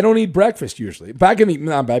lot. I don't eat breakfast usually. Back in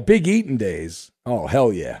my big eating days, oh,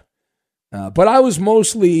 hell yeah. But I was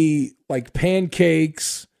mostly like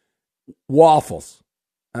pancakes, waffles.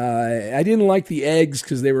 I didn't like the eggs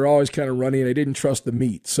because they were always kind of runny, and I didn't trust the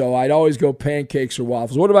meat. So I'd always go pancakes or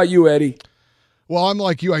waffles. What about you, Eddie? Well, I'm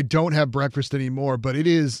like you. I don't have breakfast anymore, but it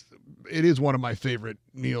is one of my favorite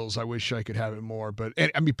meals. I wish I could have it more, but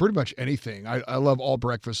I mean, pretty much anything. I love all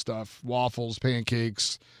breakfast stuff: waffles,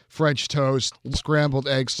 pancakes, French toast, scrambled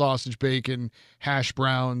eggs, sausage, bacon, hash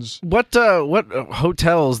browns. What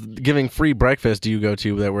hotels giving free breakfast do you go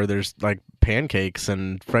to where there's like pancakes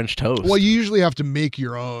and French toast? Well, you usually have to make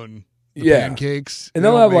your own. Pancakes, and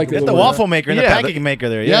they'll have like the waffle maker and the pancake maker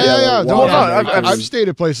there. Yeah. I've stayed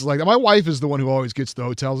at places like that. My wife is the one who always gets the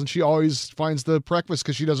hotels, and she always finds the breakfast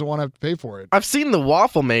because she doesn't want to have to pay for it. I've seen the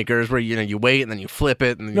waffle makers where you wait and then you flip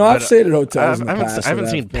it. And I've stayed at hotels in the past. I haven't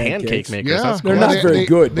seen pancake makers. Yeah, That's they're not very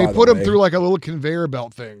good. They put them through like a little conveyor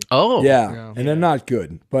belt thing. Oh, yeah, and they're not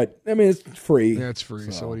good. But I mean, it's free. Yeah, it's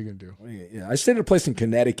free. So what are you gonna do? Yeah, I stayed at a place in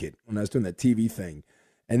Connecticut when I was doing that TV thing,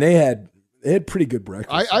 and they had pretty good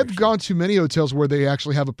breakfast. I've gone to many hotels where they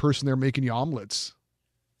actually have a person there making you omelets.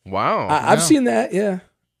 Wow. I've seen that, yeah.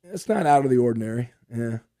 It's not out of the ordinary,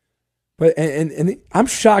 yeah. But and I'm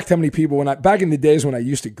shocked how many people, back in the days when I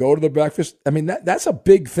used to go to the breakfast, I mean, that's a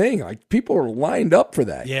big thing. Like, people are lined up for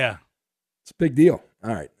that. Yeah. It's a big deal.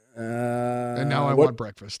 All right. And now I want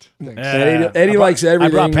breakfast. Thanks. Eddie likes everything.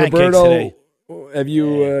 I brought pancakes Roberto, today. Have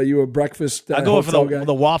you a breakfast? I go for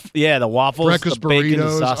the waffle. Yeah, the waffles, breakfast the bacon,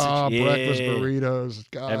 burritos. the sausage. Breakfast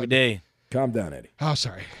burritos. God. Every day. Calm down, Eddie. Oh,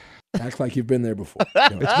 sorry. Act like you've been there before. It's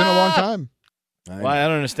been a long time. I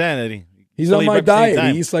don't understand, Eddie. He's on my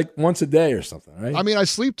diet. He eats like once a day or something, right? I mean, I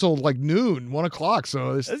sleep till like noon, 1 o'clock.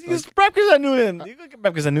 So it's breakfast at noon. You can get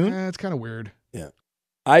breakfast at noon. It's kind of weird. Yeah.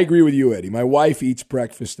 I agree with you, Eddie. My wife eats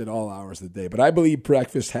breakfast at all hours of the day, but I believe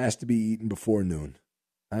breakfast has to be eaten before noon.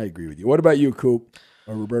 I agree with you. What about you, Coop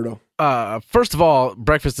or Roberto? First of all,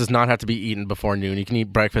 breakfast does not have to be eaten before noon. You can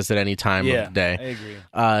eat breakfast at any time of the day. I agree.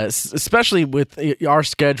 Especially with our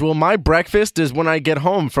schedule. My breakfast is when I get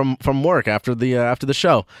home from work after the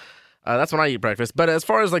show. That's when I eat breakfast. But as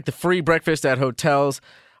far as like the free breakfast at hotels,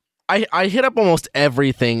 I hit up almost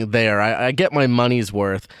everything there. I get my money's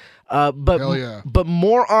worth. But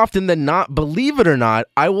more often than not, believe it or not,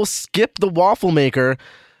 I will skip the waffle maker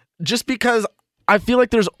just because I feel like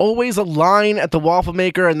there's always a line at the waffle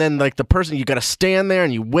maker, and then like the person, you got to stand there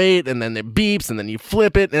and you wait, and then it beeps, and then you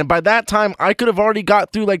flip it, and by that time I could have already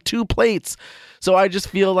got through like 2 plates. So I just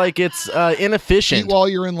feel like it's inefficient. Eat while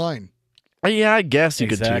you're in line. Yeah, I guess you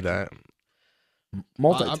could do that.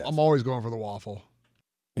 I'm always going for the waffle.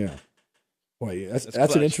 Yeah. Boy,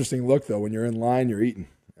 that's an interesting look though. When you're in line, you're eating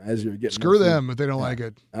as you're getting. Screw them if they don't like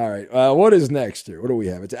it. All right. What is next here? What do we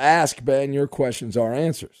have? It's Ask Ben. Your questions are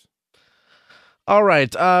answers. All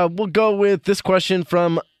right. We'll go with this question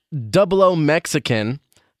from 00 Mexican.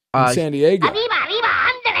 In San Diego.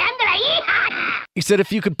 He said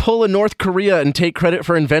if you could pull a North Korea and take credit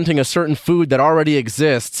for inventing a certain food that already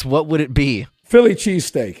exists, what would it be? Philly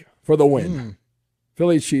cheesesteak for the win.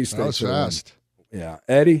 Philly cheesesteak. That was fast. Yeah.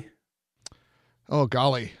 Eddie? Oh,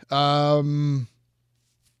 golly. How about...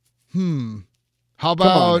 Come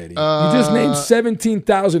on, Eddie. You just named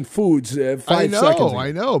 17,000 foods 5 seconds ago.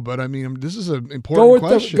 I know, but I mean, this is an important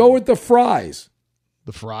question. Go with the fries.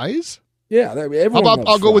 The fries? Yeah.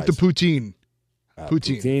 I'll go with the poutine.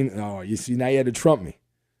 Poutine. Oh, you see, now you had to trump me.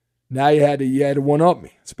 Now you had to one-up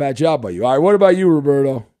me. It's a bad job by you. All right, what about you,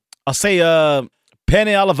 Roberto? I'll say penne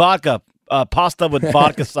alla vodka, pasta with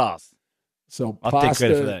vodka sauce. So I'll take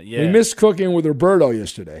credit for that. Yeah. We missed cooking with Roberto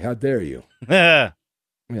yesterday. How dare you? Yeah.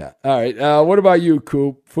 Yeah. All right. What about you,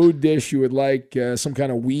 Coop? Food dish you would like? Some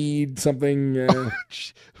kind of weed? Something?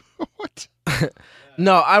 What?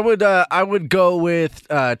 No, I would go with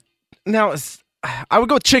I would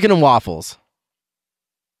go with chicken and waffles.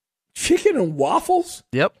 Chicken and waffles?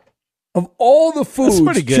 Yep. Of all the foods, That's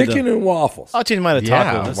pretty good, chicken and waffles. I'll change mine to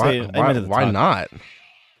tacos. Yeah, why not?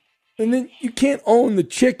 And then you can't own the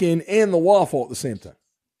chicken and the waffle at the same time.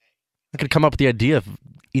 I could come up with the idea of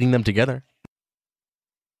eating them together.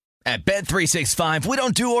 At Bet365, we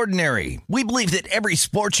don't do ordinary. We believe that every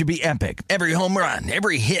sport should be epic. Every home run,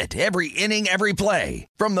 every hit, every inning, every play.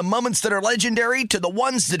 From the moments that are legendary to the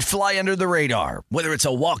ones that fly under the radar. Whether it's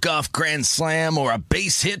a walk-off grand slam or a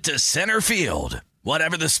base hit to center field.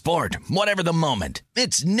 Whatever the sport, whatever the moment.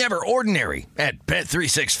 It's never ordinary at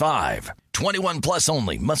Bet365. 21 plus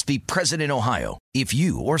only. Must be present in Ohio. If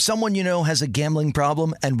you or someone you know has a gambling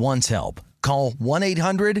problem and wants help, call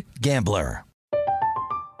 1-800-GAMBLER.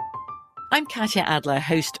 I'm Katya Adler,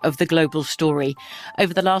 host of The Global Story.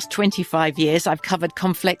 Over the last 25 years, I've covered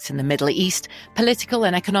conflicts in the Middle East, political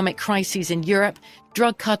and economic crises in Europe,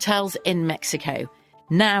 drug cartels in Mexico.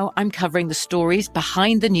 Now I'm covering the stories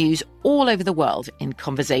behind the news all over the world in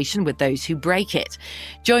conversation with those who break it.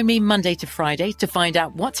 Join me Monday to Friday to find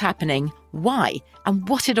out what's happening, why, and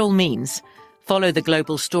what it all means. Follow The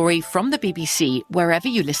Global Story from the BBC wherever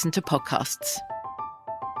you listen to podcasts.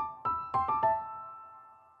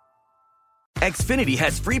 Xfinity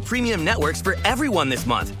has free premium networks for everyone this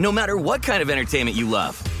month, no matter what kind of entertainment you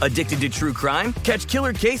love. Addicted to true crime? Catch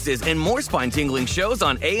killer cases and more spine-tingling shows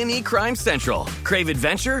on A&E Crime Central. Crave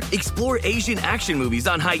adventure? Explore Asian action movies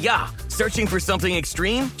on Hi-Ya. Searching for something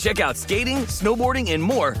extreme? Check out skating, snowboarding, and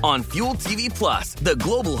more on Fuel TV Plus, the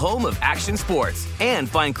global home of action sports. And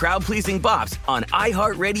find crowd-pleasing bops on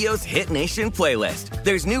iHeartRadio's Hit Nation playlist.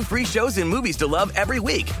 There's new free shows and movies to love every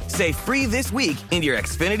week. Say free this week in your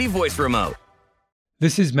Xfinity voice remote.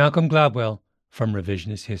 This is Malcolm Gladwell from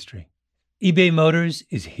Revisionist History. eBay Motors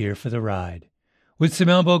is here for the ride. With some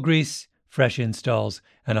elbow grease, fresh installs,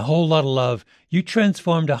 and a whole lot of love, you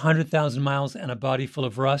transformed 100,000 miles and a body full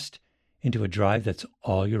of rust into a drive that's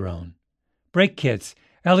all your own. Brake kits,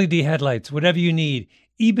 LED headlights, whatever you need,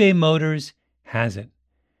 eBay Motors has it.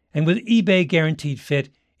 And with eBay Guaranteed Fit,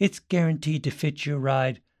 it's guaranteed to fit your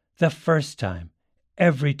ride the first time,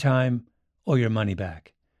 every time, or your money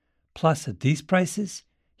back. Plus, at these prices,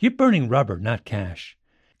 you're burning rubber, not cash.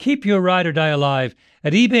 Keep your ride or die alive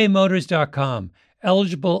at ebaymotors.com.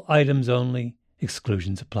 Eligible items only.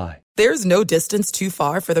 Exclusions apply. There's no distance too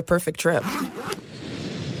far for the perfect trip.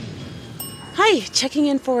 Hi, checking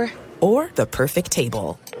in for... Or the perfect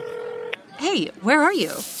table. Hey, where are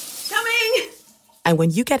you? Coming! And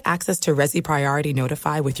when you get access to Resi Priority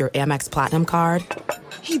Notify with your Amex Platinum card...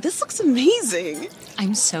 Hey, this looks amazing.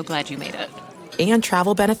 I'm so glad you made it. And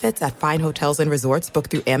travel benefits at fine hotels and resorts booked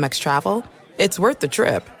through Amex Travel, it's worth the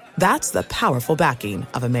trip. That's the powerful backing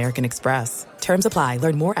of American Express. Terms apply.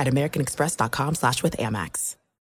 Learn more at americanexpress.com/withAmex.